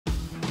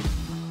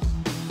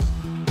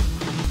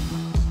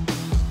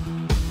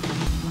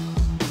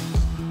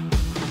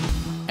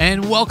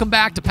And welcome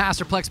back to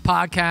Pastor Plek's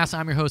podcast.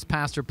 I'm your host,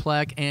 Pastor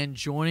Plek, and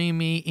joining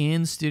me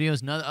in studio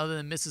is none other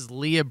than Mrs.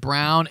 Leah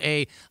Brown,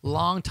 a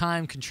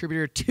longtime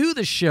contributor to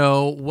the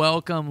show.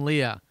 Welcome,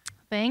 Leah.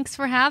 Thanks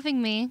for having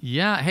me.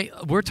 Yeah, hey,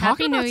 we're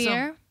talking about Happy New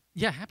Year.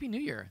 Yeah, Happy New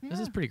Year. Yeah. This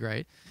is pretty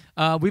great.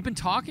 We've been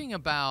talking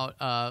about,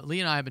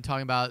 Leah and I have been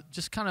talking about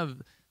just kind of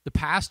the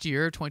past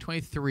year,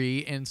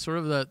 2023, and sort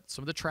of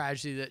some of the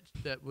tragedy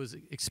that was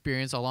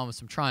experienced along with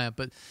some triumph.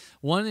 But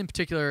one in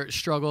particular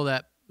struggle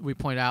that we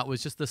pointed out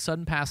was just the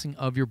sudden passing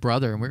of your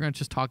brother, and we're going to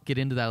just get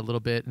into that a little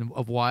bit and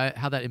of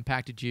how that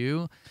impacted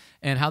you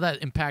and how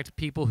that impacted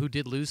people who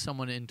did lose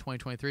someone in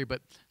 2023,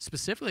 but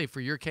specifically for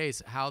your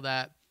case, how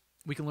that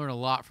we can learn a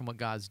lot from what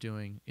God's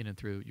doing in and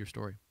through your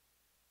story.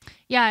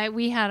 Yeah,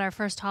 we had our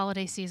first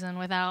holiday season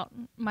without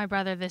my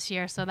brother this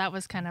year, so that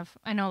was kind of,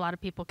 I know a lot of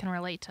people can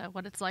relate to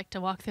what it's like to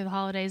walk through the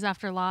holidays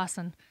after loss,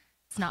 and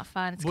it's not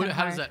fun. It's kind of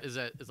hard. How does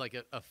that, is like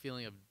a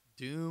feeling of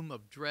doom,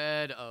 of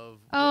dread, of...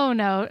 Oh,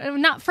 no,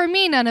 not for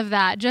me, none of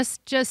that,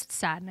 just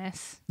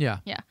sadness. Yeah.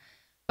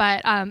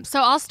 But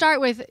so I'll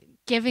start with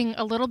giving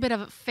a little bit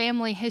of a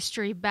family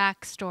history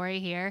backstory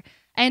here,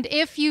 and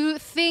if you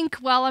think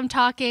while I'm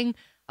talking,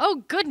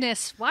 oh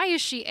goodness, why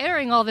is she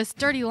airing all this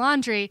dirty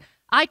laundry?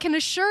 I can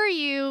assure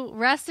you,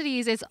 Rest at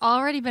Ease, it's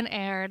already been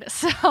aired,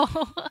 so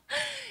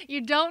you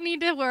don't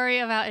need to worry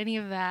about any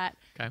of that.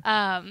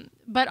 Okay.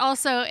 But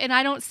also, and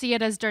I don't see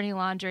it as dirty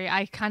laundry.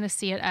 I kind of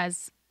see it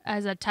as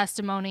a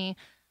testimony.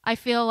 I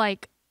feel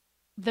like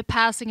the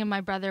passing of my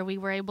brother, we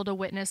were able to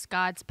witness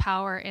God's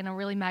power in a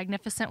really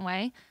magnificent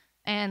way.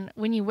 And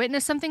when you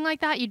witness something like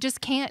that, you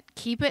just can't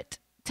keep it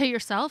to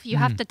yourself. You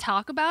have to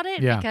talk about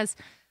it because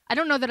I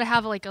don't know that I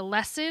have like a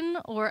lesson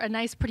or a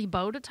nice pretty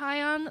bow to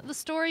tie on the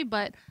story,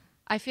 but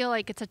I feel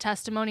like it's a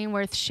testimony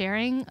worth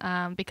sharing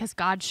because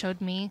God showed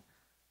me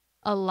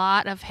a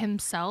lot of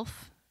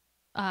himself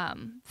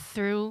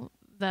through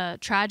the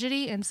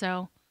tragedy. And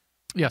so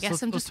I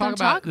guess I'm just going to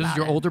talk about this is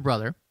your older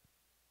brother.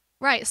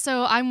 Right.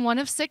 So I'm one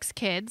of 6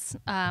 kids.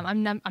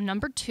 I'm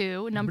number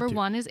 2. Number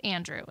 1 is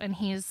Andrew, and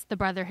he's the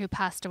brother who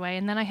passed away.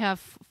 And then I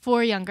have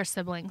 4 younger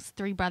siblings,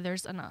 3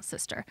 brothers and a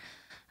sister.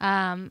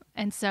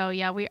 And so,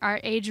 yeah, our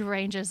age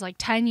range is like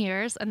 10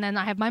 years. And then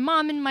I have my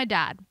mom and my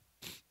dad.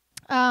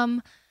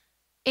 And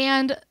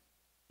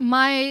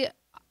my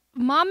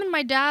mom and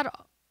my dad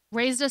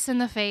raised us in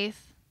the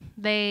faith.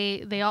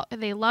 They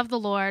love the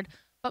Lord.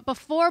 But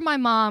before my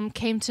mom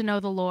came to know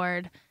the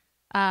Lord,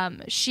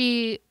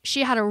 she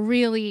had a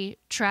really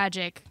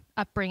tragic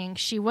upbringing.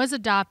 She was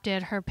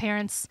adopted. Her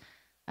parents,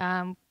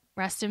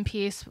 rest in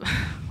peace.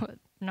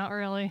 Not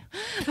really.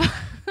 What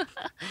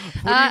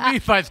do you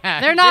mean by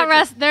that?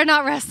 They're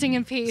not resting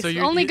in peace. So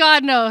Only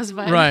God knows.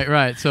 But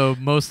right. So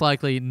most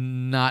likely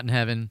not in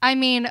heaven. I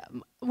mean,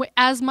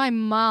 as my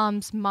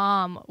mom's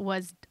mom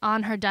was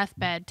on her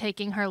deathbed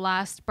taking her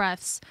last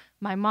breaths,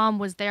 my mom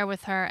was there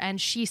with her,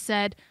 and she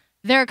said,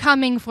 "They're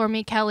coming for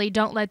me, Kelly.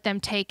 Don't let them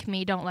take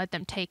me. Don't let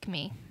them take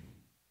me."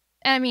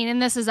 I mean,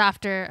 and this is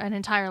after an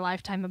entire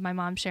lifetime of my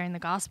mom sharing the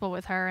gospel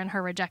with her and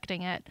her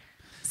rejecting it.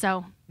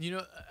 So,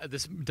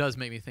 this does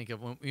make me think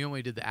of when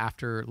we did the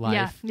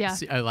afterlife. Yeah.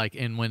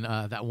 And when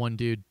that one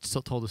dude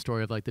still told the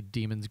story of like the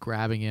demons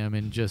grabbing him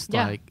and just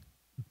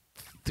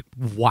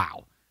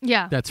wow.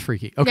 Yeah. That's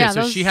freaky. Okay,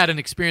 so she had an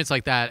experience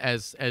like that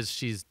as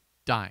she's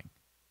dying.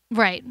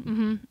 Right.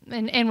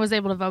 Mm-hmm. And was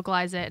able to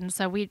vocalize it. And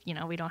so we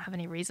don't have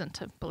any reason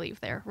to believe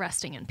they're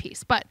resting in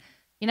peace. But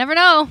you never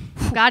know.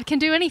 God can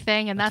do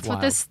anything, and that's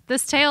what this tale is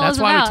about. That's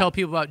why we tell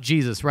people about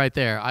Jesus right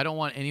there. I don't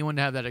want anyone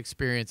to have that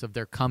experience of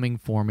they're coming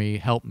for me,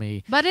 help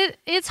me. But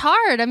it's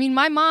hard. I mean,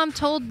 my mom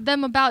told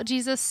them about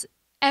Jesus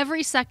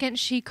every second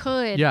she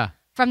could. Yeah.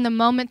 From the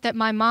moment that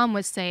my mom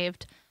was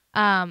saved.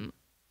 How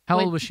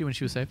old was she when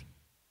she was saved?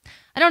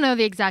 I don't know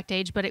the exact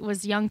age, but it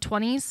was young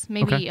 20s,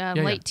 maybe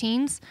late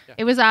teens.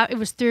 Yeah. It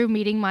was through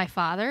meeting my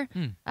father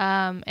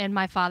and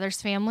my father's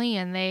family,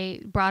 and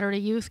they brought her to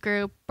youth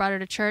group, brought her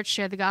to church,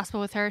 shared the gospel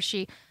with her.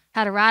 She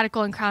had a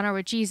radical encounter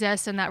with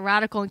Jesus, and that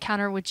radical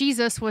encounter with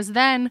Jesus was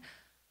then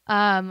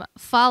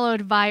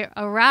followed by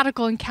a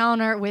radical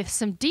encounter with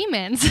some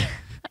demons.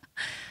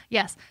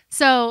 Yes.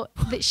 So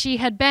she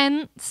had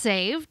been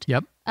saved.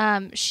 Yep.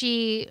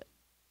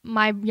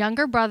 My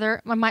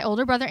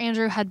older brother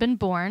Andrew had been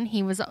born.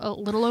 He was a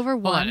little over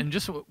 1. Hold on, and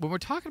just when we're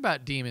talking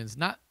about demons,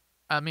 I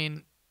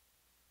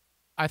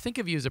think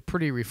of you as a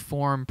pretty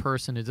reformed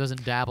person who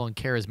doesn't dabble in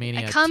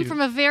charismania. I come from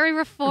a very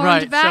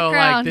reformed background. So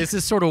like this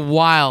is sort of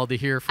wild to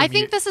hear from you. I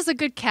think this is a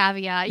good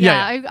caveat.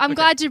 Yeah. I'm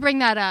glad you bring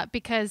that up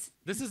because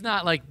this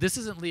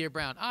isn't Leah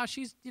Brown.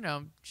 She's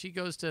she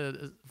goes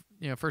to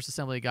First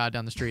Assembly of God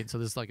down the street, so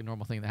this is like a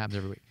normal thing that happens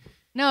every week.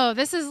 No,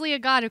 this is Leah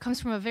God, who comes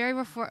from a very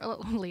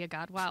Leah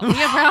God. Wow,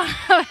 Leah Brown.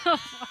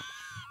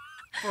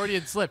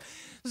 Freudian slip.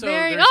 So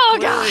very, there's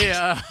clearly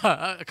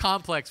a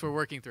complex we're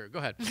working through. Go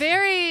ahead.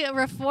 Very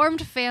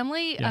reformed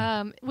family,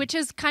 which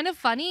is kind of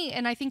funny,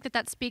 and I think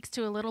that speaks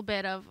to a little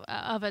bit of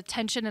a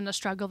tension and a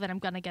struggle that I'm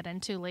going to get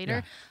into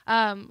later.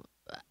 Yeah.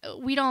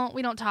 We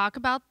don't talk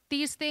about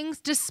these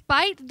things,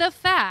 despite the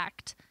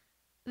fact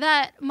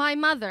that my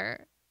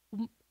mother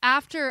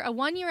after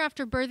 1 year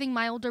after birthing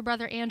my older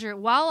brother Andrew,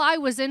 while I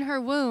was in her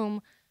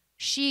womb,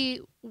 she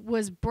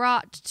was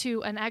brought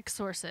to an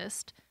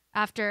exorcist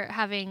after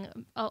having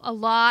a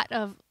lot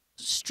of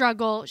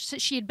struggle.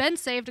 She had been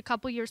saved a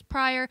couple years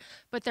prior,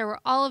 but there were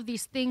all of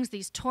these things,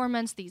 these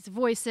torments, these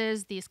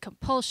voices, these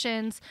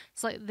compulsions.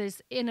 It's like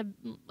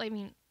I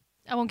mean,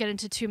 I won't get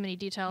into too many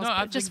details. No, but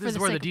I just think this for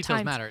is where the sake of details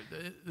time. matter.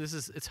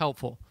 It's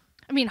helpful.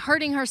 I mean,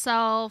 hurting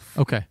herself.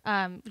 Okay.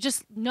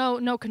 Just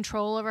no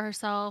control over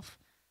herself.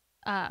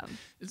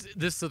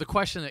 So the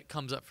question that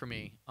comes up for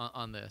me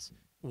on this,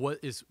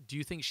 do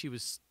you think she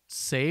was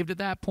saved at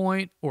that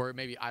point, or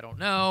maybe I don't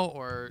know,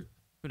 or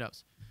who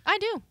knows? I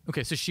do.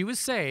 Okay, so she was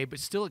saved, but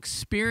still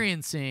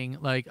experiencing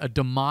like a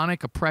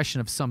demonic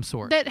oppression of some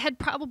sort. That had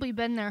probably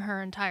been there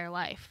her entire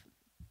life.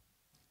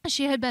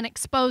 She had been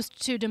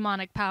exposed to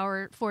demonic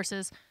power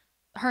forces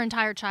her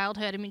entire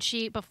childhood. I mean,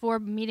 she, before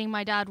meeting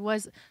my dad,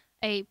 was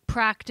a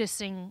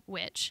practicing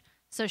witch.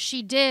 So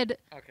she did.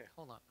 Okay,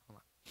 hold on.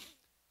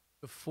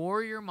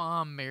 Before your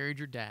mom married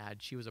your dad,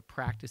 she was a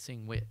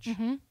practicing witch,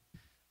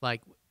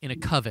 like in a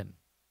coven.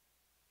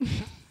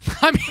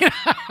 I mean,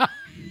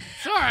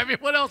 sorry. I mean,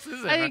 what else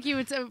is it? I think you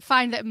would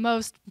find that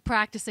most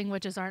practicing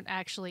witches aren't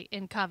actually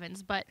in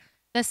covens. But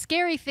the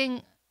scary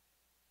thing.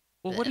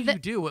 Well, what do you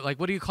do?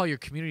 What do you call your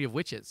community of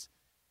witches?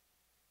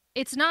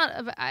 It's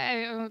not.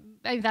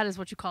 That is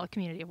what you call a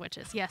community of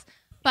witches. Yes,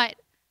 but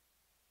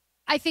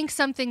I think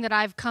something that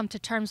I've come to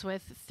terms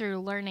with through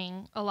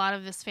learning a lot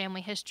of this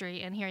family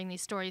history and hearing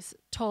these stories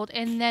told,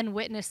 and then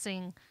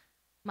witnessing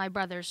my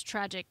brother's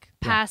tragic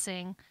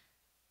passing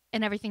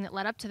and everything that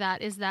led up to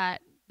that, is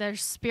that their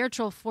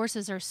spiritual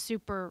forces are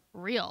super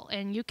real,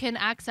 and you can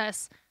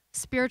access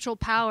spiritual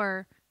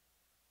power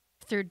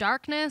through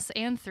darkness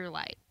and through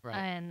light.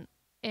 Right.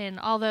 And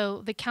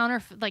although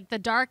the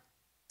dark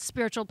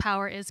spiritual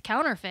power is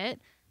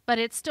counterfeit, but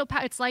it's still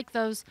it's like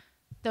those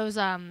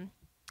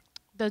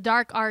the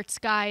dark arts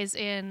guys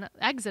in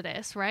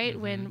Exodus, right?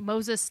 When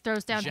Moses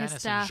throws down his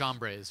staff. And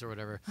Jambres or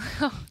whatever.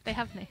 Oh, they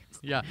have names.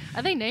 Yeah.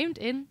 Are they named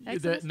in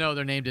Exodus? No,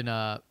 they're named in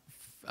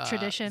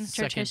tradition,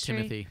 church history.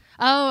 Timothy.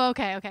 Oh,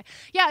 okay.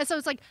 Yeah, so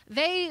it's like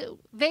they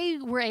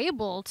were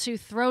able to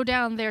throw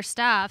down their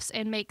staffs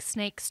and make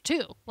snakes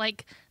too.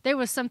 Like there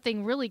was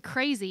something really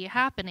crazy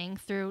happening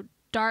through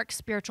dark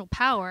spiritual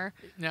power.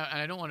 Now,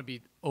 and I don't want to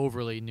be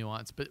overly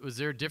nuanced, but was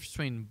there a difference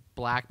between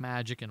black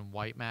magic and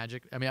white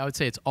magic? I mean, I would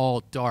say it's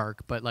all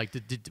dark, but like,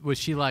 was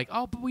she like,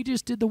 oh, but we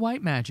just did the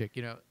white magic,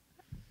 you know?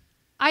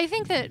 I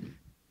think that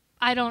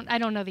I don't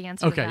know the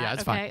answer to that. Okay, yeah,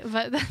 that's fine.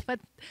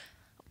 But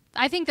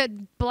I think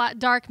that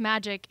dark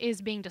magic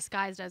is being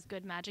disguised as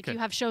good magic. Okay. You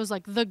have shows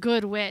like The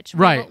Good Witch.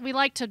 Right. We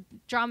like to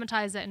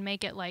dramatize it and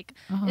make it like.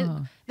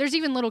 There's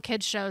even little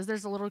kids shows.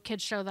 There's a little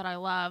kids show that I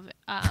love,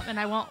 and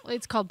I won't.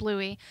 It's called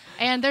Bluey,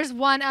 and there's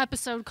one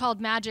episode called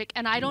Magic,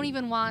 and I don't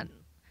even want.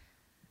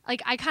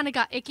 Like I kind of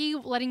got icky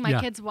letting my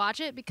kids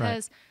watch it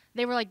because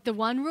they were like, the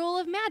one rule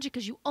of magic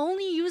is you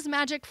only use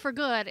magic for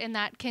good, and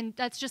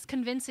that's just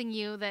convincing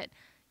you that.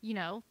 You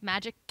know,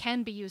 magic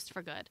can be used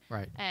for good.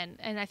 Right.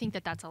 And I think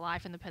that that's a lie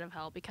from the pit of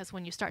hell, because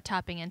when you start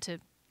tapping into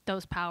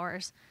those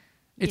powers,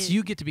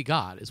 You get to be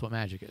God is what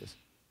magic is.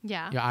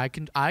 Yeah. Yeah,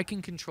 I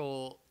can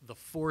control the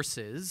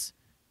forces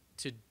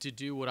to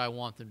do what I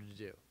want them to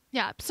do.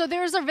 Yeah. So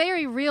there's a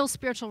very real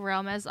spiritual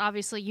realm, as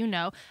obviously you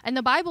know, and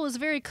the Bible is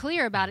very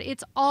clear about it.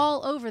 It's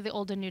all over the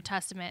Old and New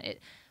Testament.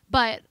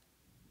 But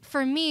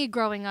for me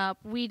growing up,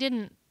 we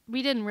didn't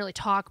really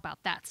talk about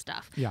that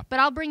stuff. Yeah. But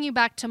I'll bring you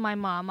back to my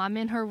mom. I'm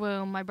in her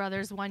womb. My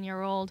brother's 1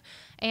 year old.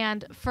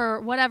 And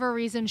for whatever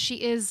reason,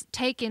 she is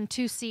taken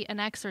to see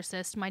an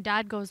exorcist. My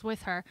dad goes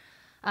with her.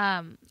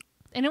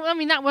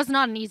 That was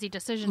not an easy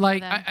decision for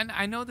them.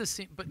 I know this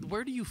scene, but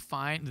where do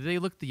they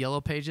look at the yellow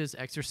pages,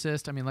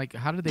 exorcist? I mean, like,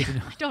 how did they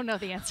even... I don't know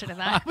the answer to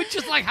that. But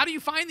just like, how do you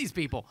find these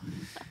people?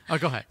 Oh,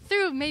 go ahead.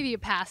 Through maybe a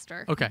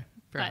pastor. Okay.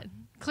 Fair But enough.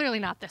 clearly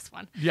not this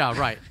one. Yeah,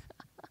 right.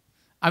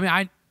 I mean,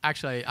 I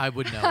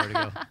would know where to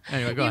go.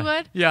 Anyway, go ahead. You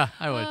would? Yeah,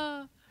 I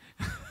would.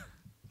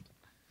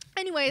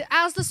 Anyway,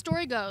 as the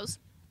story goes.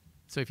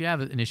 So if you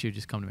have an issue,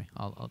 just come to me.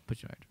 I'll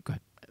put you right. Go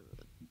ahead.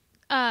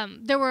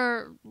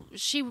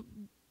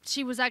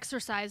 She was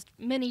exorcised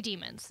many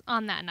demons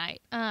on that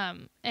night.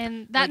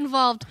 And that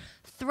involved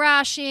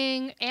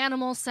thrashing,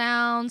 animal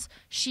sounds.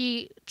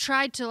 She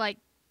tried to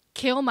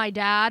kill my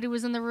dad who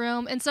was in the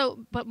room. And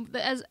so, but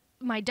as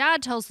my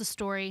dad tells the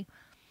story,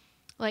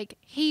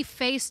 he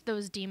faced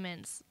those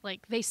demons.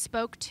 They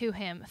spoke to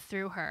him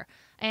through her.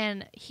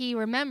 And he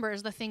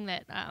remembers the thing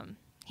that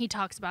he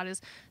talks about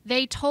is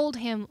they told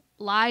him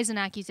lies and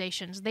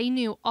accusations. They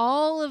knew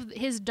all of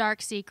his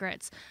dark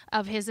secrets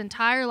of his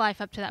entire life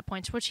up to that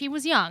point, which he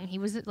was young. He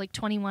was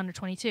 21 or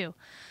 22,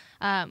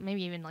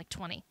 maybe even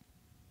 20.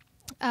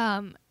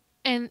 And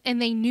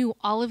they knew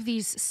all of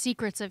these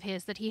secrets of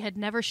his that he had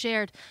never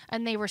shared,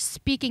 and they were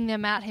speaking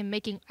them at him,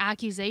 making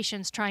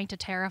accusations, trying to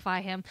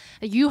terrify him.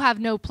 You have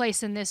no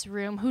place in this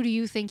room. Who do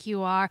you think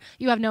you are?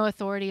 You have no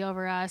authority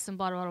over us, and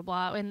blah, blah,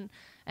 blah, blah.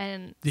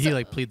 And did he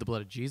like plead the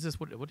blood of Jesus?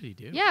 What did he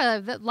do?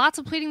 Yeah, lots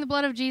of pleading the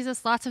blood of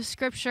Jesus, lots of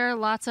scripture,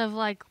 lots of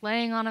like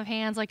laying on of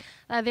hands. Like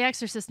The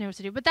Exorcist knew what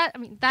to do, but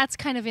that's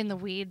kind of in the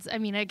weeds. I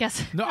mean, I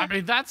guess. No, I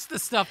mean that's the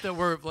stuff that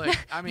we're like.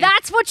 I mean,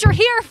 that's what you're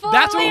here for.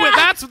 That's Leah.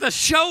 that's what the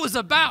show is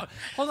about.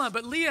 Hold on,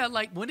 but Leah,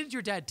 like, when did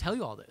your dad tell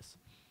you all this?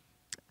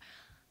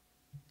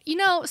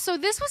 So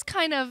this was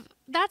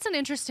that's an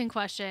interesting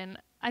question.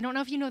 I don't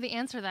know if you know the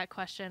answer to that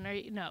question, or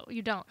no,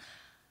 you don't.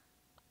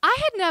 I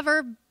had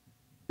never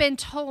been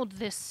told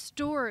this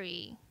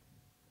story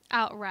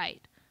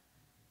outright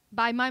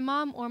by my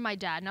mom or my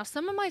dad. Now,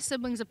 some of my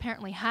siblings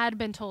apparently had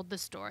been told the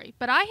story,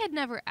 but I had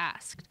never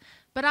asked.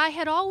 But I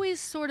had always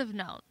sort of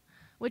known,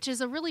 which is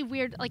a really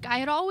weird, like I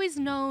had always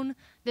known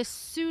this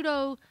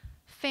pseudo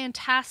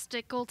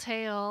fantastical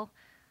tale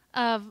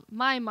of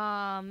my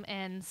mom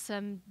and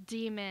some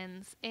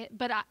demons,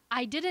 but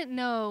I didn't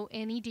know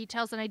any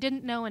details, and I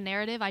didn't know a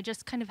narrative. I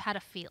just kind of had a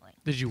feeling.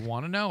 Did you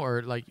want to know,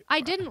 or like?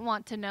 I didn't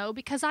want to know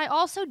because I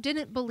also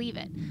didn't believe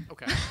it.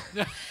 Okay.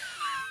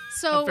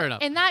 So, fair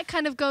enough. And that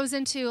kind of goes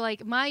into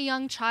like my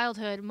young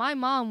childhood. My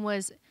mom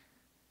was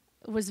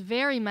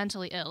very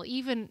mentally ill,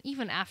 even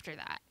after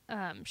that.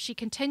 She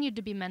continued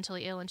to be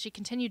mentally ill, and she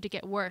continued to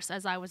get worse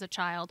as I was a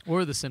child. What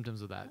are the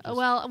symptoms of that?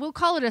 Well, we'll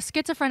call it a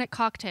schizophrenic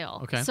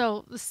cocktail. Okay.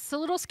 So it's a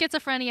little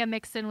schizophrenia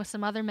mixed in with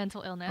some other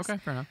mental illness. Okay,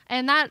 fair enough.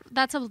 And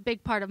that's a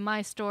big part of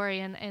my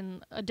story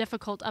and a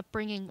difficult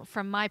upbringing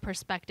from my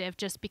perspective,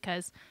 just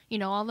because,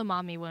 all the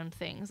mommy wound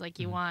things. Like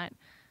you want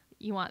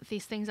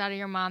these things out of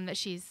your mom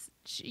that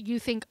you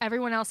think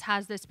everyone else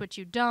has this, but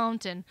you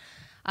don't. And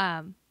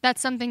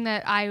that's something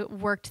that I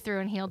worked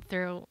through and healed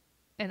through.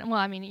 And well,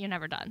 I mean, you're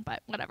never done,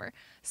 but whatever.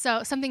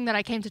 So something that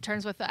I came to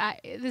terms with,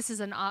 this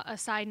is a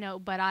side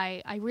note, but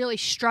I really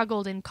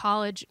struggled in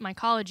college, my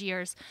college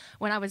years,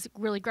 when I was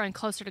really growing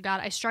closer to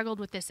God. I struggled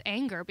with this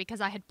anger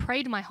because I had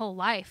prayed my whole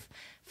life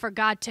for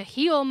God to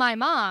heal my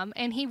mom,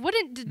 and he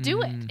wouldn't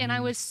do it. And I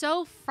was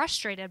so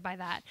frustrated by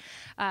that.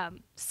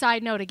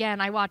 Side note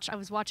again, I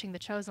was watching The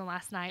Chosen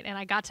last night, and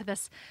I got to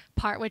this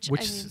part, which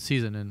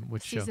season and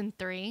which show? Season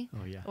 3.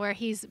 Oh yeah. Where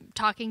he's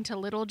talking to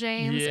little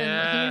James.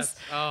 Yes.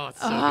 It's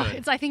so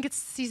good. I think it's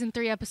season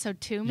 3, episode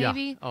 2,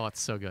 maybe. Yeah. Oh,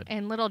 it's so good.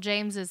 And little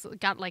James has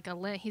got like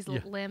he's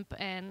limp,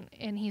 and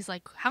he's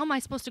like, how am I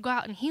supposed to go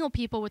out and heal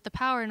people with the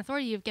power and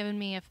authority you've given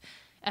me if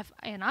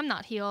and I'm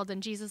not healed?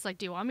 And Jesus is like,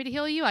 do you want me to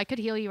heal you? I could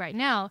heal you right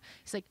now.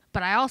 He's like,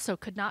 but I also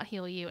could not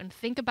heal you. And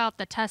think about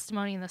the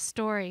testimony and the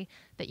story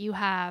that you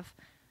have.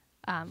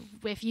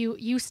 If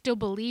you still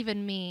believe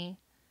in me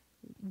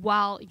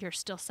while you're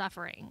still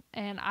suffering.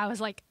 And I was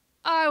like,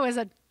 I was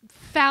a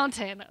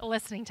fountain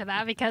listening to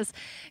that, because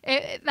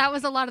that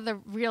was a lot of the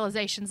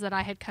realizations that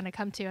I had kind of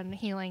come to in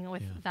healing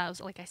with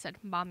those, like I said,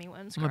 mommy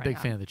wounds. I'm a big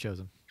fan of The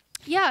Chosen.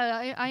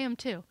 Yeah, I am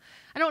too.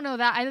 I don't know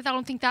that. I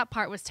don't think that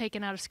part was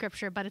taken out of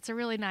scripture, but it's a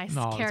really nice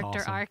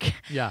character arc.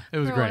 Yeah, it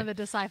was for great. One of the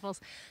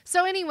disciples.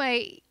 So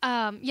anyway,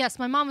 yes,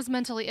 my mom was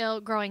mentally ill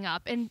growing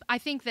up, and I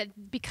think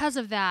that because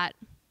of that,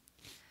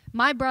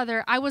 my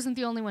brother, I wasn't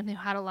the only one who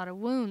had a lot of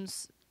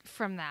wounds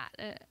from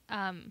that.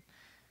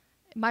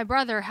 My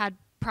brother had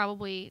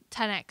probably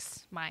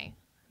 10x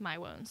my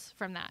wounds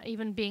from that,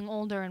 even being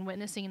older and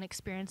witnessing and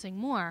experiencing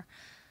more.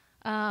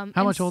 How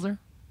much older?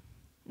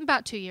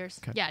 About 2 years.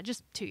 Okay. Yeah,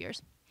 just 2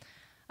 years.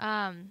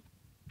 And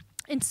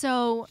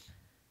so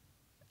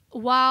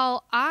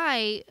while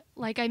I,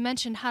 like I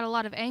mentioned, had a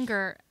lot of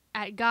anger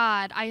at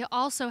God, I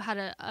also had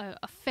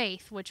a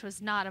faith which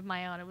was not of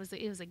my own. It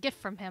was a gift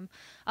from him,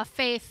 a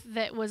faith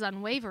that was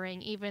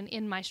unwavering even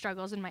in my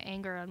struggles, in my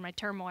anger and my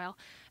turmoil.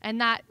 And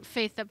that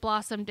faith that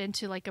blossomed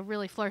into like a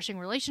really flourishing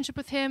relationship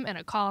with him and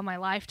a call in my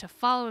life to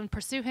follow and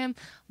pursue him,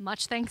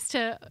 much thanks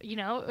to,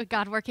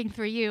 God working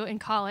through you in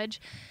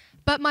college.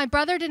 But my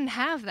brother didn't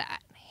have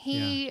that.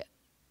 He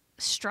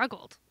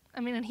struggled. I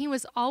mean, and he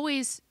was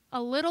always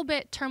a little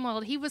bit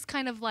turmoiled. He was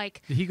kind of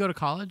like... Did he go to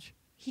college?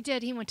 He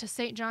did. He went to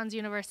St. John's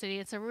University.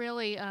 It's a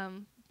really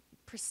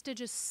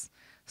prestigious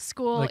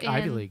school. Like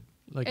Ivy League,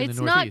 like in the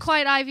Northeast. It's not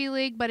quite Ivy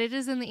League, but it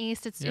is in the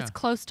East. It's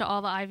close to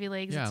all the Ivy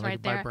Leagues. Yeah, it's like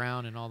right by there.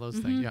 Brown and all those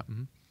things. Yeah.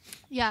 Mm-hmm.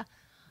 Yeah.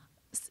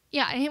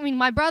 Yeah. I mean,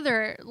 my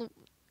brother,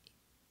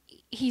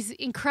 he's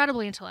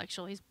incredibly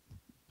intellectual.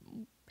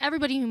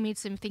 Everybody who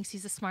meets him thinks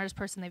he's the smartest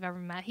person they've ever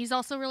met. He's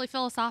also really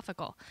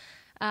philosophical.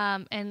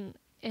 And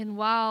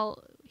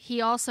while he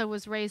also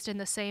was raised in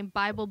the same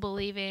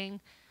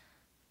Bible-believing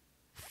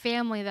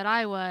family that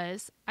I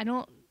was, I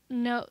don't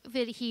know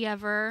that he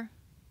ever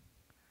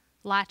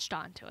latched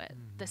onto it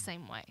the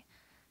same way.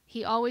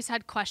 He always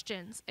had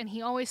questions, and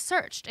he always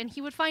searched, and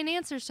he would find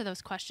answers to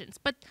those questions.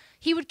 But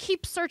he would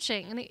keep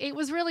searching, and it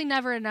was really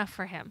never enough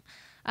for him.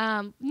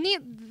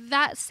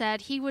 That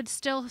said, he would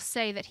still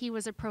say that he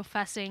was a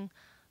professing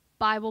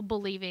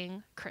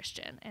Bible-believing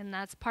Christian, and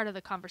that's part of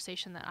the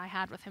conversation that I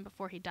had with him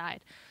before he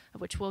died,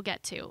 which we'll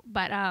get to.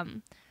 But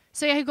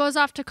so yeah, he goes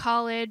off to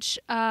college.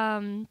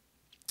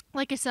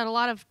 Like I said, a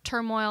lot of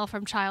turmoil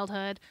from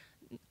childhood,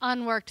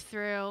 unworked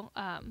through,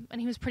 and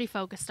he was pretty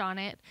focused on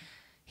it.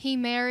 He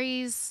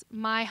marries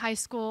my high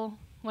school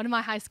one of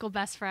my high school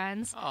best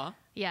friends. Aw.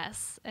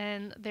 Yes,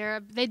 and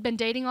they'd been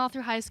dating all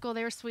through high school.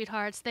 They were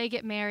sweethearts. They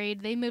get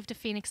married. They moved to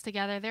Phoenix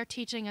together. They're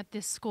teaching at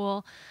this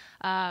school,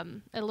 a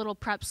little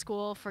prep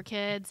school for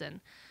kids,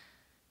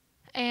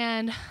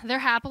 and they're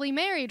happily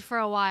married for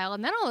a while.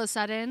 And then all of a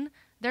sudden,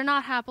 they're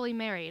not happily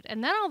married.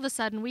 And then all of a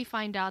sudden, we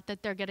find out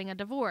that they're getting a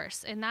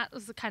divorce, and that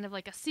was kind of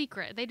like a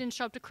secret. They didn't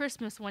show up to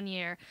Christmas one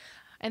year,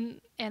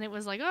 and it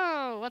was like,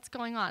 oh, what's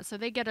going on? So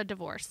they get a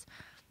divorce.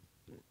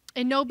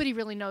 And nobody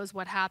really knows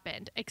what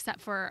happened, except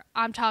for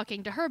I'm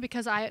talking to her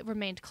because I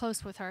remained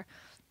close with her.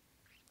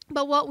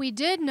 But what we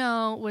did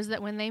know was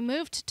that when they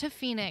moved to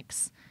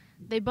Phoenix,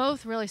 they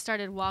both really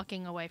started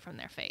walking away from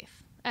their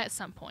faith at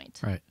some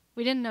point. Right.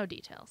 We didn't know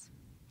details.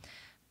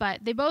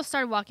 But they both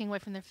started walking away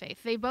from their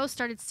faith. They both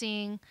started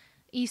seeing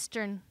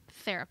Eastern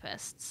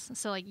therapists.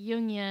 So like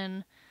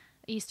Jungian,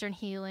 Eastern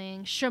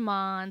healing,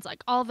 shamans,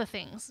 like all the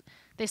things.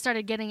 They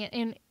started getting it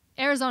in.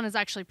 Arizona is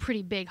actually a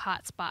pretty big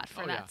hot spot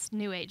for that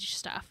new age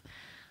stuff.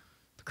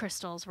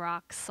 Crystals,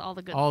 rocks, all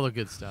the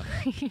good stuff.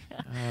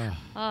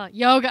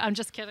 Yoga. I'm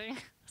just kidding.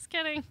 Just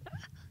kidding.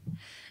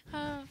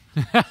 But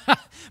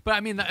I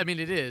mean,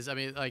 it is. I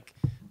mean, like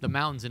the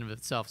mountains in of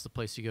itself is the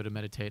place you go to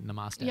meditate and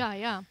namaste.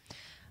 Yeah.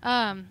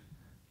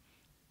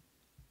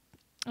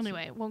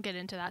 Anyway, won't get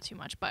into that too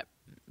much, but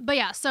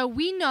yeah. So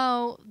we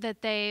know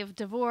that they've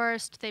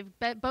divorced. They've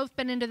both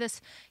been into this.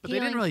 But they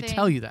didn't really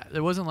tell you that.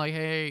 It wasn't like,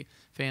 hey,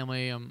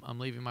 family, I'm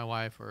leaving my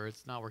wife, or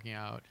it's not working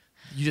out.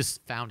 You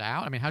just found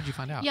out? I mean, how did you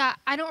find out? Yeah,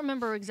 I don't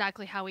remember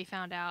exactly how we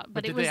found out,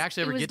 but did they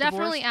actually ever get divorced? It was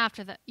definitely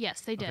after the.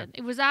 Yes, they did. Okay.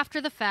 It was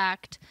after the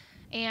fact,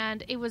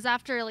 and it was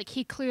after like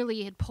he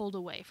clearly had pulled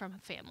away from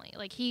family.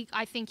 Like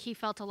I think he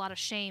felt a lot of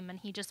shame, and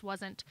he just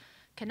wasn't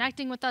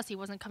connecting with us. He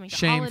wasn't coming to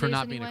holidays Shame for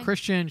not anyway. being a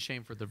Christian.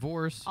 Shame for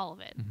divorce. All of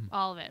it.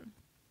 All of it.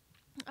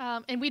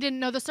 And we didn't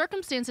know the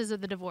circumstances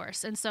of the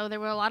divorce, and so there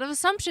were a lot of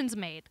assumptions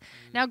made.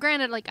 Now,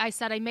 granted, like I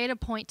said, I made a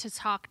point to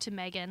talk to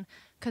Megan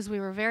because we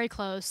were very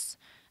close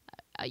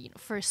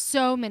for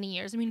so many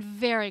years. I mean,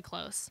 very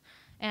close.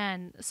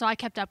 And so I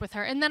kept up with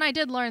her. And then I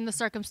did learn the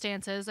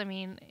circumstances. I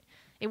mean,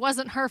 it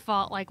wasn't her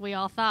fault like we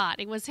all thought.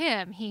 It was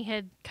him. He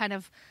had kind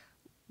of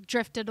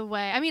drifted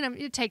away. I mean,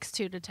 it takes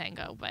two to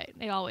tango, but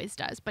it always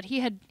does. But he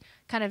had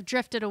kind of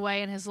drifted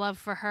away in his love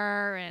for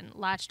her and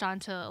latched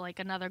onto like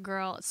another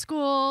girl at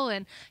school,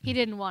 and he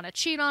didn't want to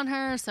cheat on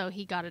her, so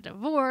he got a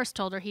divorce,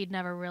 told her he'd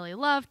never really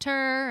loved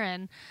her,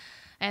 and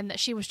that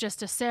she was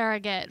just a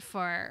surrogate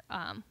for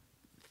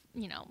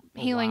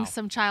healing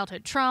some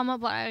childhood trauma.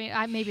 But I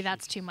mean, maybe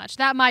that's too much.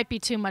 That might be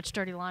too much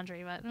dirty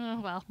laundry, but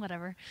well,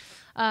 whatever.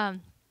 But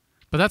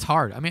that's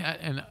hard. I mean,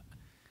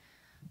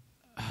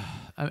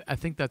 I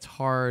think that's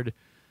hard.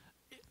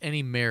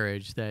 Any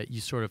marriage that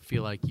you sort of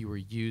feel like you were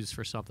used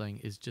for something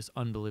is just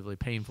unbelievably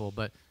painful.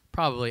 But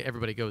probably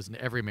everybody goes into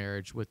every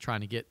marriage with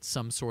trying to get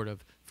some sort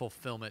of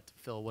fulfillment to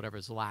fill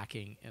whatever's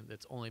lacking, and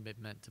that's only been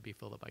meant to be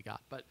filled up by God.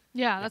 But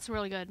yeah, that's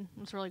really good.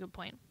 That's a really good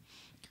point.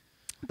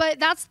 But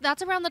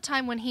that's around the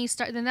time when he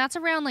started, and that's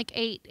around like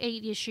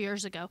eight-ish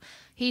years ago.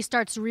 He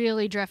starts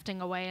really drifting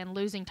away and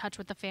losing touch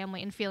with the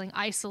family and feeling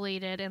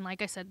isolated. And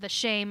like I said, the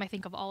shame, I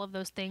think, of all of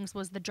those things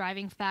was the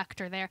driving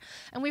factor there.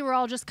 And we were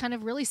all just kind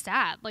of really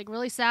sad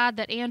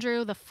that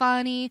Andrew, the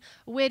funny,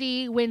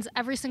 witty, wins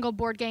every single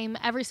board game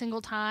every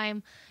single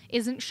time,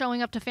 isn't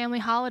showing up to family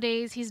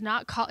holidays. He's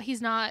not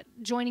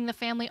joining the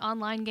family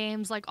online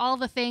games, like all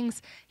the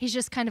things. He's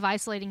just kind of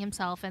isolating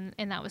himself, and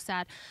that was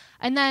sad.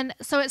 And then,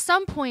 so at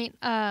some point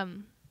I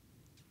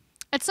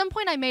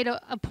made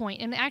a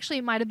point, and actually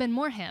it might have been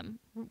more him.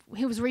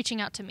 He was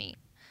reaching out to me,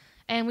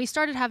 and we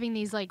started having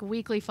these like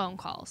weekly phone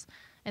calls,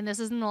 and this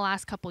is in the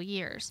last couple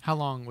years. How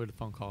long were the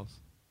phone calls?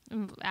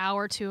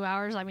 Hour, 2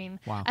 hours. I mean,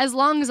 wow. As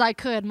long as I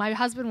could. My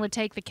husband would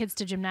take the kids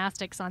to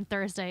gymnastics on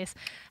Thursdays,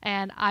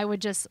 and I would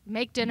just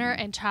make dinner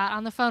and chat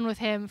on the phone with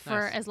him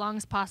for as long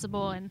as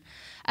possible. And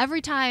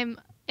every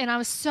time, and I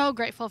was so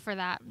grateful for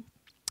that.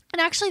 And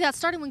actually, that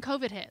started when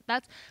COVID hit.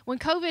 That's when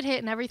COVID hit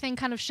and everything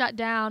kind of shut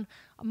down.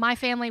 My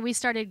family, we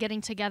started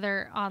getting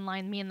together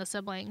online, me and the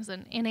siblings,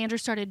 and Andrew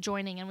started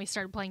joining, and we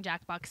started playing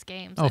Jackbox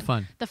games. Oh,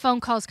 fun. The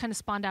phone calls kind of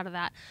spawned out of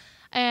that.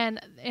 And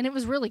it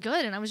was really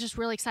good, and I was just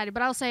really excited.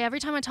 But I'll say every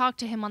time I talked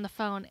to him on the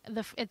phone,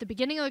 at the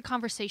beginning of the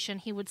conversation,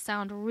 he would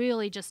sound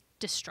really just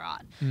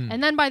distraught.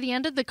 And then by the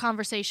end of the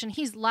conversation,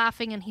 he's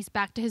laughing, and he's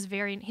back to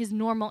his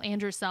normal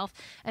Andrew self.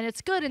 And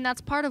it's good, and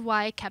that's part of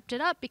why I kept it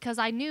up, because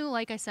I knew,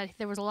 like I said,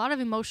 there was a lot of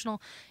emotional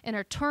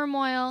inner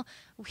turmoil.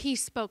 He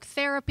spoke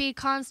therapy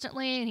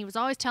constantly, and he was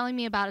always telling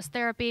me about his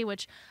therapy,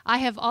 which I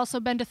have also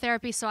been to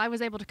therapy, so I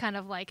was able to kind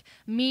of like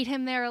meet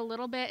him there a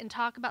little bit and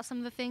talk about some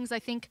of the things. I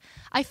think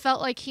I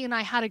felt like he and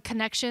I had a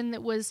connection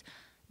that was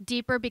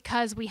deeper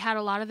because we had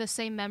a lot of the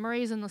same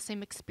memories and the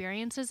same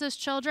experiences as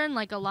children.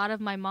 Like a lot of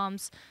my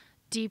mom's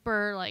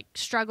deeper like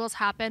struggles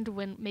happened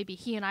when maybe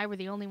he and I were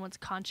the only ones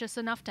conscious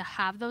enough to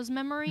have those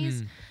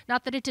memories.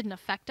 Not that it didn't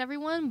affect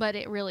everyone, but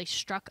it really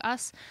struck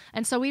us.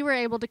 And so we were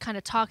able to kind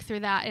of talk through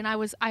that. And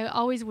I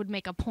always would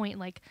make a point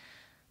like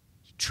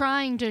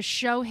trying to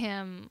show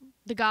him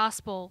the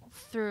gospel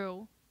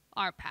through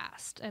our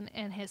past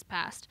and his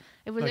past.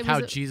 It was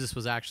how Jesus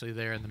was actually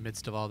there in the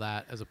midst of all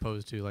that, as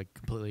opposed to like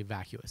completely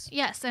vacuous.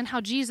 Yes, and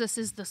how Jesus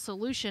is the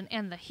solution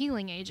and the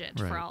healing agent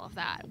for all of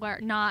that. Where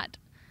not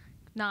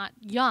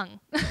young,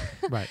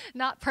 right?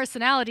 Not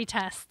personality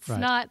tests, right.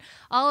 Not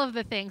all of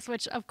the things.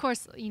 Which, of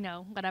course,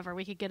 whatever,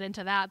 we could get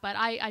into that. But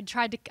I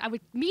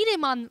would meet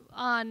him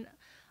on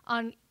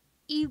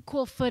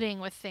equal footing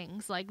with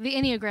things like the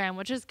Enneagram,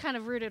 which is kind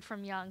of rooted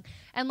from Jung,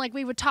 and like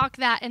we would talk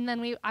that, and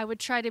then I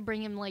would try to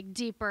bring him like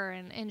deeper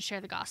and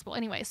share the gospel.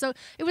 Anyway, so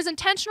it was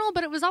intentional,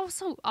 but it was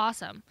also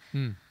awesome.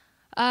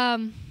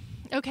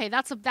 Okay,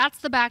 that's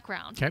the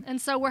background. Okay. And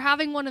so we're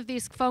having one of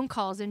these phone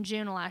calls in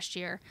June last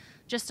year,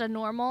 just a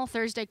normal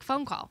Thursday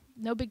phone call,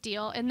 no big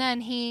deal. And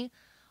then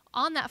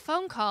on that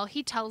phone call,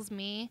 he tells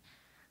me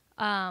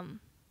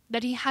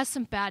that he has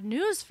some bad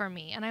news for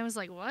me, and I was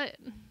like, what?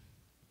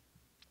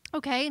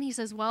 Okay, and he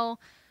says,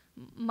 well,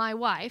 my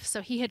wife,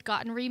 so he had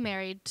gotten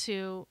remarried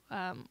to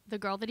the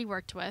girl that he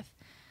worked with,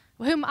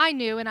 whom I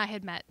knew and I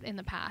had met in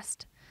the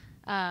past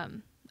a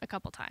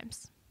couple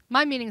times.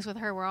 My meetings with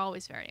her were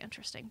always very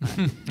interesting.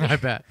 I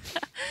bet.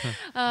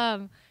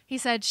 He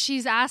said,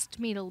 she's asked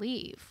me to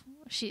leave.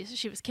 She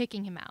was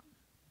kicking him out.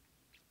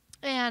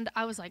 And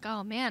I was like,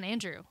 oh, man,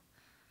 Andrew,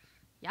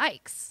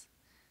 yikes.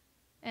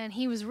 And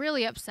he was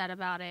really upset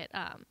about it.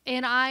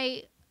 And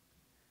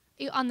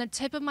on the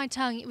tip of my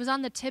tongue, it was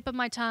on the tip of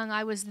my tongue.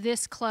 I was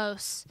this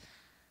close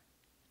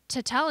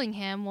to telling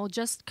him, well,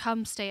 just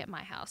come stay at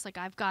my house. Like,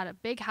 I've got a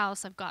big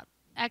house. I've got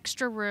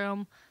extra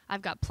room.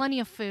 I've got plenty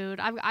of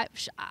food.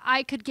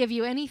 I could give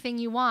you anything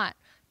you want.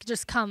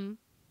 Just come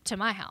to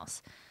my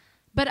house.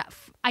 But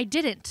I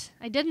didn't.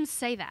 I didn't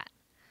say that.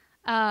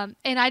 And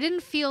I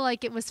didn't feel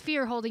like it was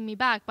fear holding me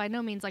back. By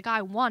no means. Like,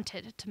 I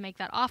wanted to make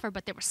that offer,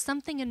 but there was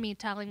something in me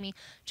telling me,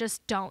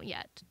 just don't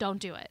yet. Don't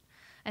do it.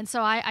 And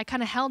so I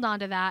kind of held on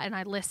to that, and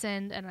I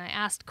listened, and I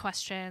asked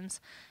questions,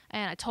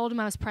 and I told him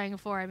I was praying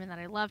for him, and that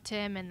I loved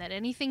him, and that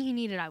anything he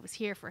needed, I was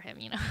here for him,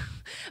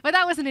 But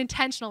that was an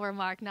intentional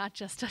remark, not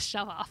just a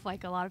show off,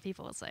 like a lot of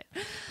people will say.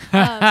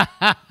 Not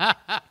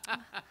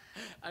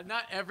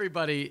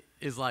everybody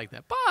is like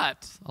that,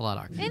 but a lot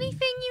are. Anything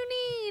you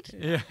need.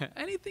 Yeah,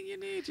 anything you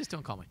need, just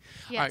don't call me.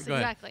 Yes, all right, go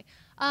exactly.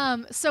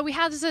 So we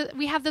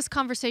have this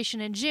conversation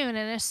in June,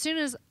 and as soon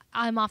as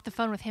I'm off the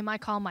phone with him, I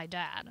call my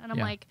dad, and I'm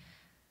like,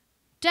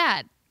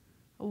 Dad,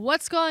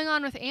 what's going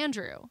on with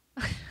Andrew?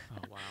 Oh,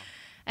 wow.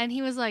 And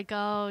he was like,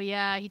 oh,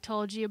 yeah, he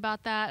told you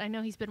about that. I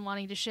know he's been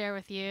wanting to share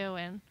with you.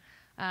 And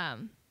that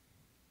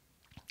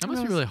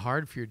must be really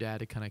hard for your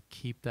dad to kind of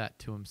keep that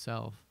to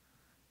himself.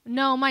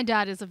 No, my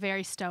dad is a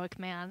very stoic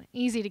man.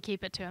 Easy to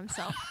keep it to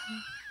himself.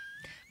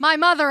 My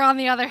mother, on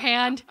the other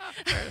hand,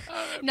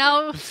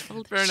 no,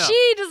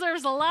 she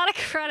deserves a lot of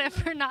credit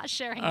for not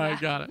sharing that. I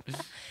got it.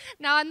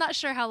 Now, I'm not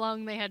sure how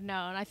long they had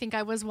known. I think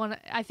I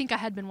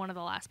had been one of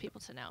the last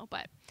people to know,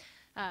 but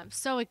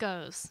so it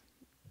goes.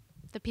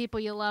 The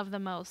people you love the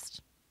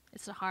most,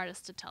 it's the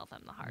hardest to tell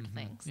them the hard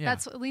things. Yeah.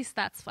 At least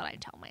that's what I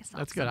tell myself.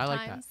 That's good. I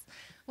like that.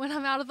 When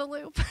I'm out of the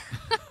loop.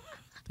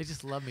 They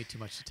just love me too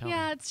much to tell me.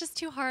 Yeah, it's just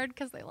too hard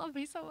because they love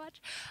me so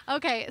much.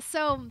 Okay,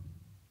 so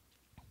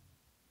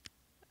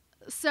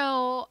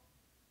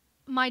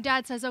my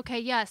dad says, okay,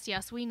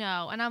 yes, we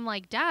know. And I'm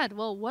like, Dad,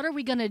 well, what are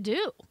we going to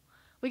do?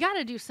 We got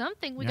to do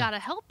something. We got to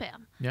help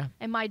him. Yeah.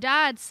 And my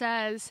dad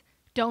says,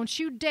 don't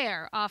you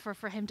dare offer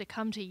for him to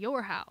come to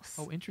your house.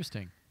 Oh,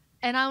 interesting.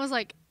 And I was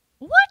like,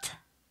 what?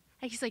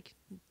 And he's like,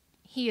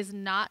 he is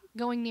not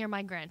going near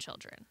my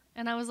grandchildren.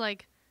 And I was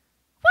like,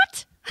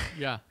 what?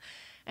 Yeah.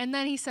 And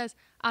then he says,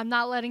 I'm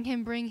not letting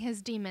him bring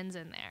his demons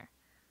in there.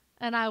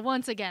 And I,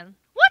 once again,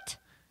 what?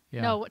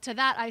 Yeah. No, to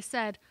that I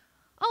said,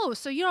 oh,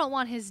 so you don't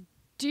want his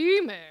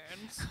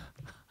demons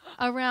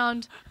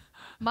around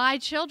my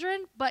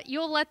children, but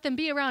you'll let them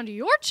be around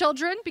your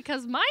children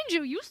because, mind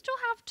you, you still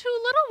have 2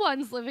 little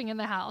ones living in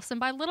the house. And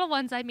by little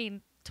ones, I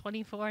mean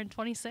 24 and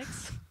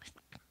 26.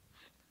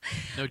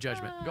 No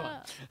judgment. Go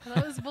on.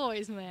 Those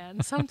boys,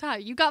 man.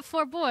 Sometimes you got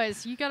 4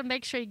 boys. You got to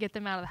make sure you get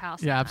them out of the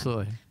house. Yeah,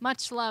 absolutely.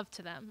 Much love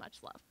to them. Much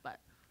love. But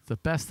it's the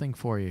best thing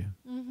for you.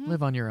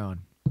 Live on your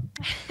own.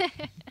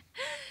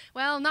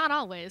 Well, not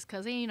always,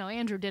 because,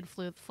 Andrew did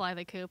fly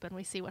the coop, and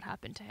we see what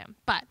happened to him.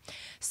 But,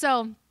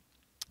 so,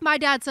 my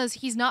dad says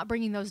he's not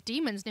bringing those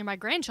demons near my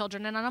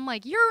grandchildren, and I'm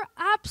like, you're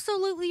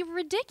absolutely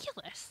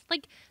ridiculous.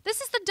 Like, this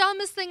is the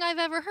dumbest thing I've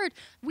ever heard.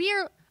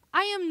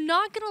 I am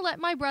not going to let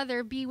my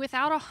brother be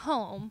without a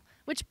home,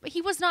 which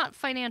he was not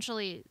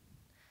financially,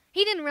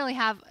 he didn't really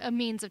have a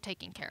means of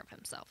taking care of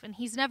himself, and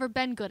he's never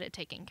been good at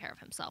taking care of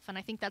himself, and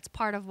I think that's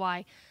part of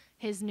why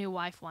his new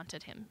wife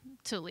wanted him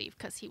to leave,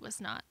 because he was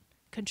not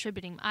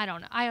contributing. I don't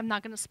know. I am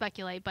not going to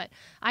speculate, but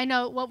I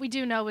know what we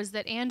do know is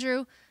that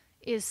Andrew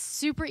is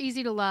super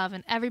easy to love,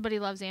 and everybody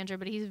loves Andrew,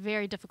 but he's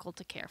very difficult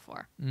to care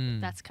for.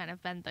 That's kind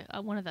of been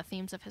one of the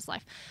themes of his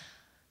life.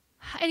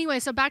 Anyway,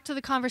 so back to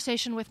the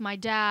conversation with my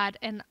dad,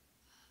 and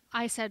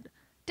I said,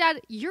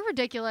 Dad, you're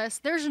ridiculous.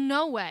 There's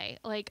no way.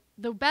 Like,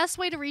 the best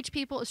way to reach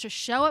people is to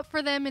show up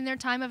for them in their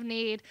time of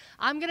need.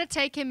 I'm going to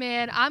take him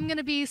in. I'm going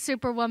to be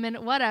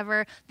Superwoman,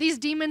 whatever. These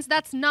demons,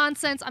 that's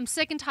nonsense. I'm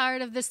sick and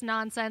tired of this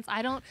nonsense.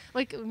 I don't,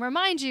 like,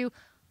 remind you,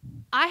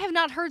 I have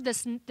not heard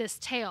this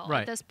tale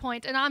at this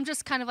point, and I'm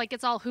just kind of like,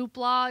 it's all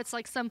hoopla. It's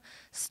like some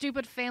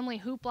stupid family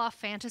hoopla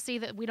fantasy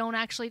that we don't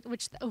actually,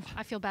 which,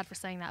 I feel bad for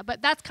saying that,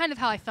 but that's kind of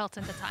how I felt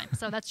at the time.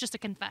 So that's just a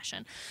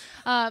confession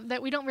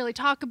that we don't really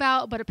talk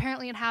about, but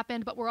apparently it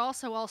happened, but we're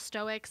also all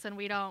stoics and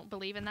we don't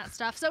believe in that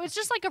stuff. So it's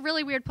just like a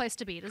really weird place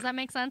to be. Does that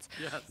make sense?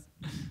 Yes.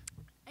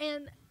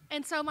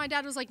 And so my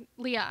dad was like,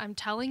 Leah, I'm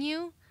telling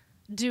you,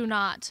 do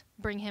not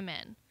bring him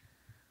in.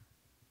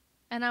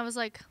 And I was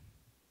like,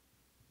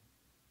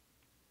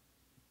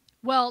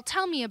 well,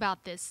 tell me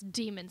about this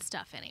demon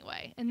stuff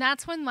anyway. And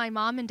that's when my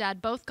mom and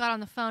dad both got on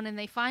the phone and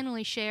they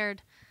finally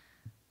shared,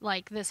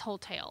 like, this whole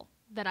tale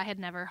that I had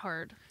never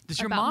heard.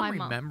 Does your mom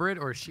remember it,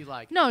 or is she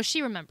like... No,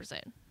 she remembers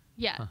it.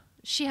 Yeah.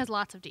 She has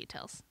lots of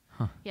details.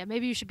 Yeah,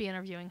 maybe you should be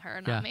interviewing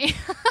her, not me.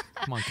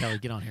 Come on, Kelly,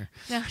 get on here.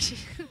 No,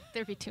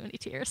 there'd be too many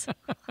tears.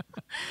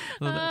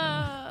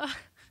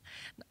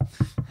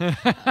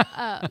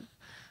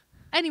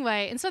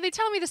 Anyway, and so they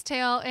tell me this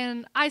tale,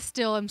 and I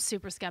still am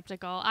super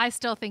skeptical. I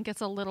still think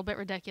it's a little bit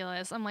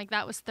ridiculous. I'm like,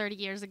 that was 30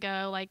 years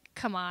ago. Like,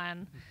 come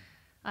on.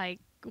 Like,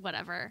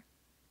 whatever.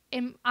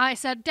 And I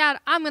said, Dad,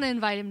 I'm going to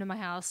invite him to my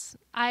house.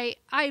 I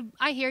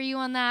hear you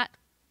on that,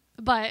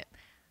 but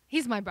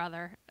he's my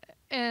brother.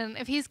 And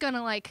if he's going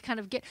to, like, kind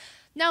of get...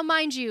 Now,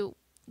 mind you,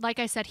 like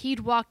I said,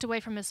 he'd walked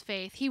away from his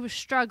faith. He was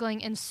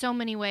struggling in so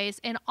many ways,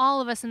 and all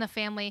of us in the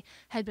family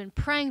had been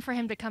praying for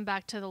him to come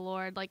back to the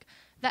Lord. Like,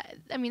 that,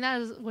 I mean,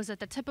 was at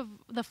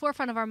the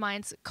forefront of our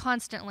minds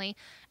constantly.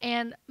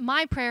 And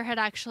my prayer had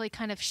actually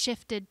kind of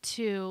shifted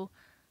to,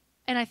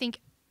 and I think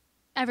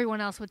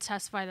everyone else would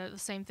testify that the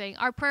same thing.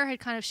 Our prayer had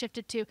kind of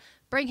shifted to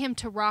bring him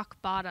to rock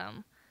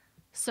bottom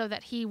so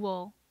that he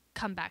will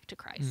come back to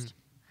Christ.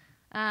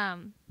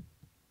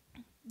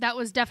 That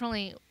was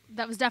definitely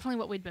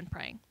what we'd been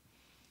praying.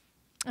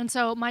 And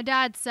so my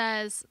dad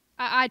says,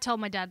 I told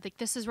my dad, like,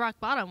 this is rock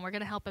bottom. We're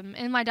going to help him.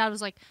 And my dad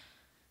was like,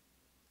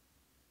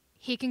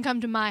 he can come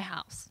to my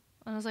house.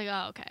 And I was like,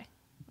 oh, okay.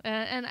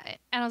 And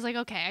I was like,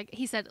 okay.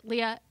 He said,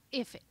 Leah,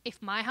 if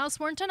my house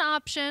weren't an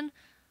option,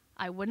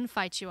 I wouldn't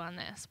fight you on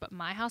this. But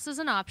my house is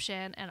an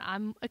option, and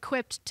I'm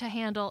equipped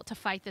to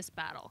fight this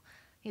battle.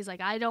 He's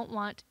like, I don't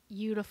want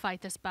you to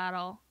fight this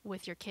battle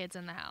with your kids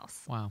in the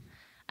house. Wow.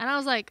 And I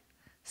was like,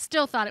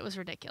 still thought it was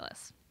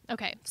ridiculous.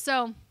 Okay,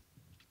 so...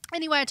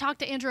 Anyway, I talked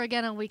to Andrew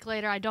again a week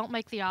later. I don't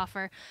make the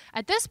offer.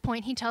 At this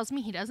point, he tells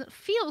me he doesn't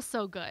feel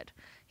so good.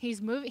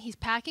 He's moving. He's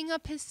packing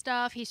up his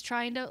stuff. He's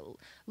trying to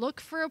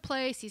look for a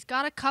place. He's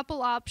got a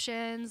couple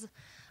options,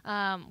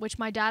 which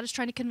my dad is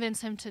trying to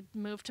convince him to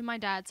move to my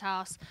dad's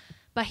house.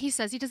 But he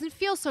says he doesn't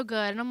feel so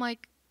good. And I'm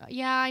like,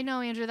 yeah, I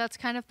know, Andrew. That's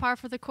kind of par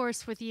for the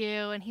course with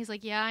you. And he's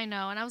like, yeah, I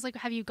know. And I was like,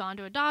 have you gone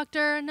to a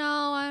doctor? No,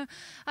 I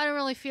don't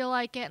really feel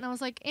like it. And I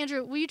was like,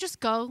 Andrew, will you just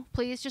go,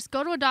 please? Just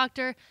go to a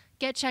doctor.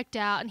 Get checked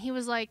out. And he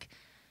was like,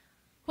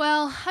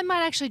 well, I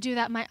might actually do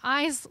that. My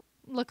eyes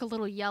look a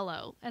little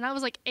yellow. And I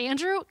was like,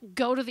 Andrew,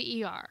 go to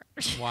the ER.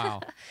 Wow.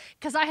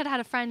 Because I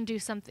had a friend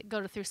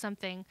go through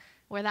something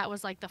where that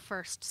was like the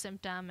first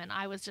symptom, and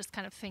I was just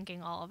kind of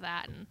thinking all of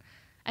that,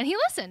 and he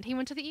listened. He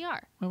went to the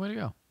ER. Well, way to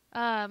go.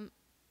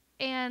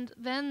 And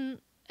then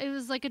it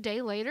was like a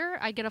day later,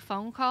 I get a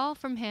phone call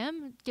from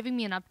him giving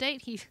me an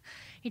update.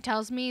 He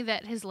tells me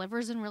that his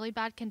liver's in really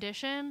bad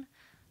condition,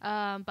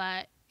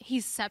 but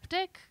he's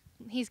septic.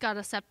 He's got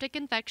a septic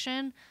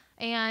infection,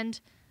 and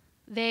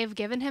they've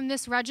given him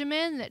this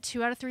regimen that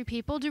 2 out of 3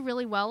 people do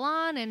really well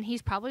on, and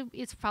it's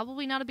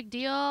probably not a big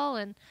deal.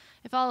 And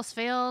if all else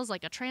fails,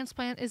 like, a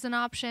transplant is an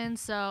option.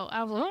 So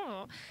I was like,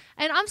 oh.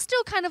 And I'm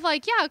still kind of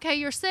like, yeah, okay,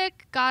 you're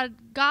sick. God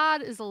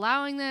is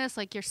allowing this.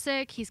 Like, you're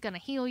sick. He's gonna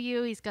heal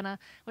you.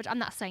 Which I'm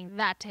not saying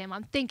that to him.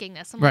 I'm thinking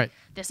this. I'm like,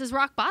 this is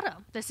rock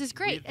bottom. This is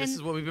great. This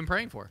is what we've been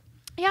praying for.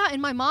 Yeah,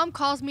 and my mom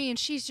calls me, and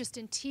she's just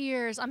in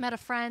tears. I'm at a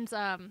friend's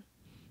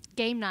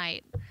game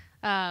night,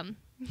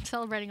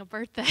 celebrating a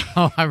birthday.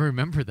 Oh, I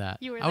remember that.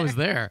 You were there. I was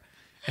there.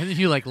 And then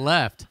you, like,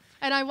 left.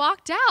 And I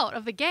walked out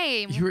of the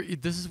game.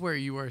 This is where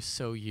you are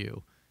so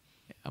you.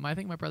 I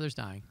think my brother's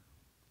dying.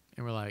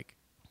 And we're like,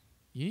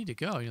 you need to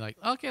go. And you're like,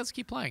 okay, let's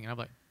keep playing. And I'm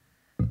like...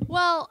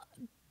 Well,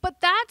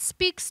 but that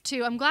speaks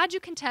to... I'm glad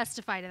you can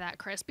testify to that,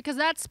 Chris, because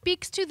that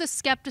speaks to the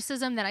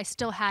skepticism that I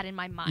still had in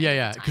my mind.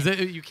 Yeah. Because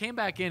you came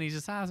back in. He's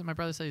just, my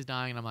brother said he's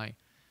dying. And I'm like,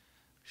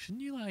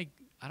 shouldn't you, like,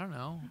 I don't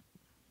know...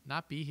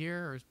 not be here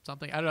or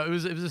something. I don't know.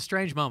 It was a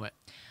strange moment.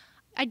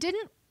 I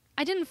didn't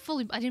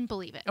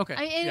believe it. Okay.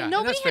 And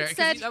nobody had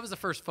said that was the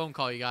first phone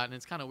call you got, and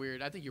it's kind of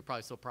weird. I think you're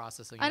probably still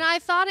processing it. And I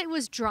thought it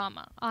was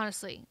drama,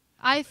 honestly.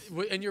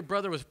 And your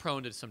brother was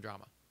prone to some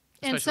drama.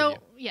 And so,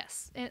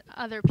 yes, and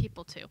other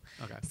people too.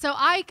 Okay. So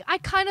I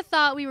kind of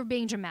thought we were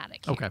being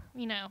dramatic here, okay.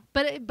 You know.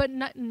 But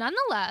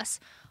nonetheless,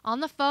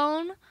 on the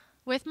phone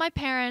with my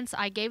parents,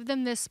 I gave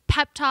them this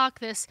pep talk,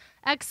 this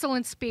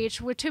excellent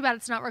speech. Too bad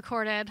it's not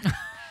recorded.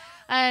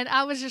 And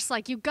I was just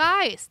like, you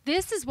guys,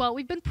 this is what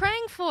we've been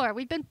praying for.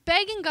 We've been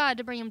begging God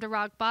to bring him to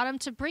rock bottom,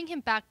 to bring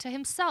him back to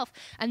himself.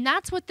 And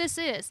that's what this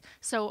is.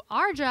 So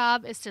our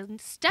job is to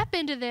step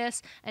into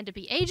this and to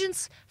be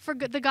agents for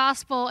the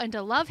gospel and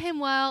to love him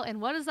well.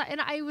 And what is that? And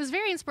it was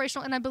very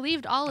inspirational, and I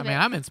believed all of it. I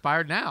mean, I'm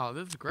inspired now.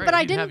 This is great. But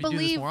I didn't believe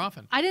do this more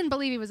often. I didn't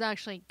believe he was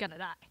actually going to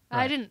die.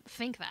 Right. I didn't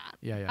think that.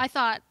 Yeah. I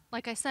thought,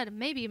 like I said,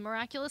 maybe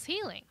miraculous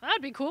healing.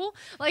 That'd be cool.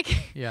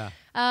 Like, yeah.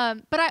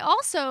 But I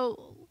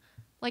also,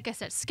 like I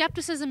said,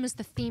 skepticism is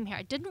the theme here.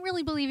 I didn't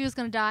really believe he was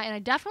going to die, and I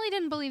definitely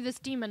didn't believe this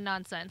demon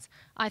nonsense.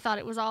 I thought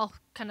it was all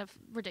kind of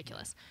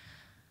ridiculous.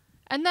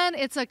 And then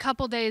it's a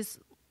couple days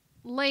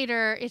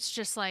later, it's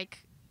just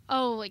like,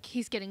 oh, like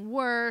he's getting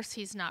worse,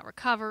 he's not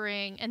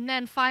recovering. And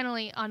then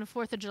finally on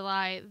 4th of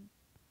July,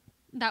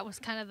 that was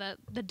kind of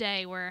the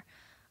day where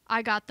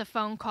I got the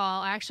phone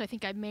call. I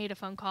think I made a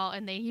phone call,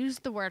 and they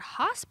used the word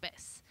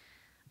hospice.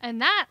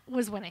 And that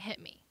was when it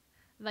hit me.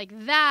 Like,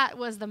 that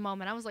was the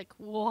moment. I was like,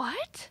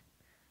 what?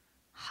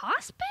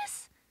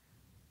 Hospice?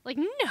 Like,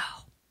 no.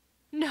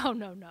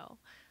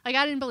 Like,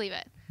 I didn't believe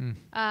it.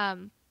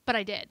 But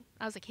I did.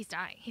 I was like, he's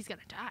dying. He's going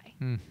to die.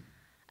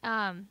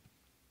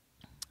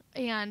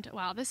 And,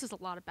 wow, this is a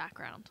lot of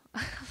background.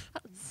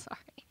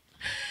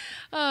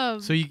 Sorry.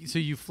 So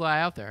you fly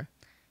out there.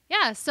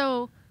 Yeah,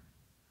 so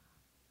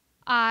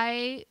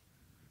I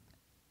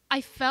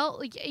felt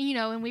like,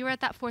 and we were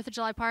at that 4th of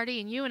July party,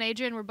 and you and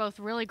Adrian were both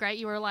really great.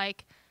 You were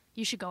like,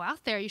 you should go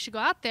out there.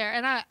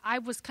 And I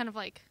was kind of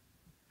like,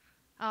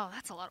 oh,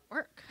 that's a lot of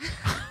work.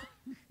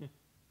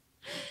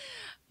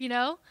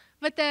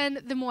 But then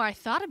the more I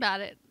thought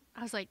about it,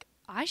 I was like,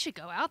 I should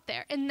go out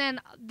there. And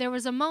then there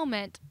was a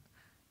moment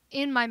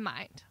in my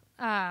mind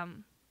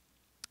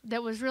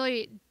that was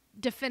really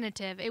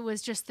definitive. It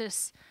was just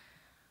this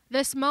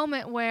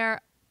moment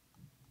where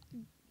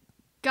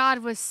God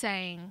was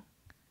saying,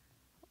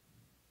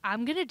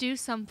 I'm going to do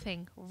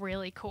something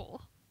really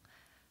cool.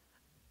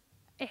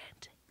 And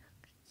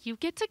you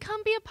get to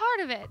come be a part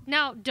of it.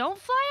 Now, don't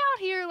fly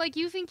out here like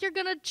you think you're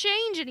going to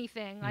change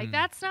anything. Like,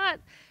 that's not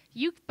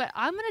you. But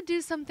I'm going to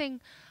do something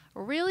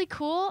really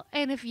cool.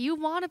 And if you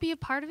want to be a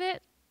part of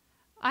it,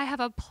 I have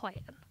a plan.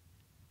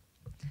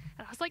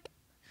 And I was like,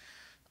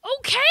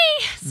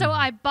 okay. So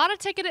I bought a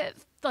ticket at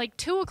like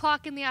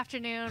 2:00 in the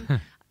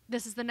afternoon.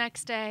 This is the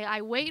next day.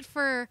 I wait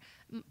for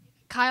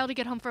Kyle to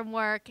get home from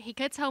work. He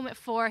gets home at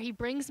 4:00. He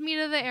brings me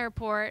to the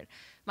airport.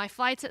 My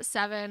flight's at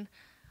 7:00.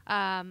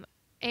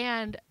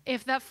 And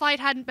if that flight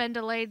hadn't been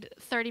delayed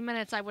 30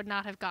 minutes, I would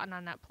not have gotten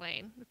on that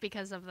plane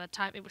because of the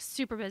time. It was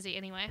super busy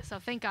anyway. So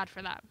thank God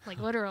for that. Like,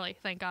 literally,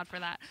 thank God for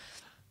that.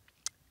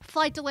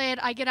 Flight delayed.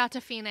 I get out to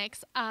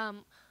Phoenix.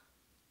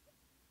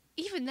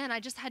 Even then,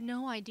 I just had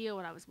no idea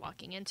what I was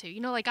walking into.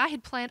 Like I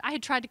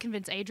had tried to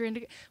convince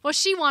Adrian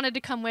she wanted to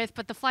come with,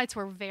 but the flights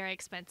were very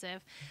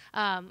expensive.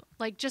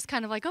 Like just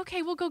kind of like,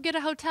 okay, we'll go get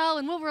a hotel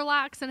and we'll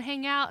relax and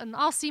hang out and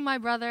I'll see my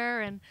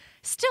brother, and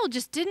still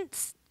just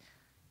didn't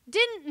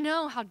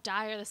know how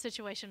dire the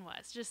situation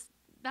was.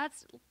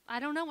 I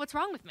don't know what's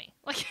wrong with me.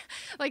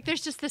 Like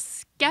there's just this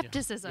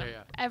skepticism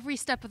every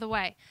step of the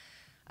way.